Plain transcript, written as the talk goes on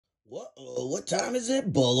What time is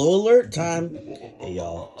it? Bolo alert time. Hey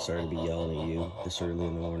y'all, sorry to be yelling at you this early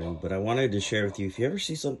in the morning, but I wanted to share with you, if you ever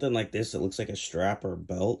see something like this that looks like a strap or a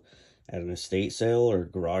belt at an estate sale or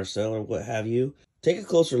garage sale or what have you, take a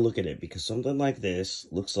closer look at it, because something like this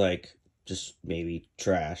looks like just maybe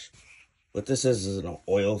trash. What this is an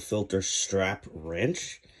oil filter strap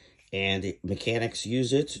wrench, and mechanics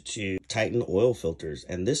use it to tighten oil filters,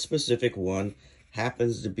 and this specific one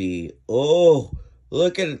happens to be, oh,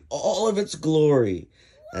 look at all of its glory.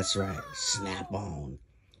 That's right, snap on.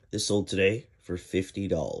 This sold today for $50.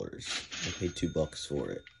 I paid $2 for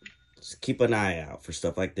it. So keep an eye out for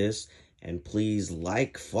stuff like this, and please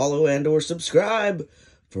like, follow, and or subscribe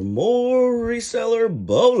for more reseller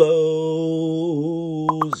bolos.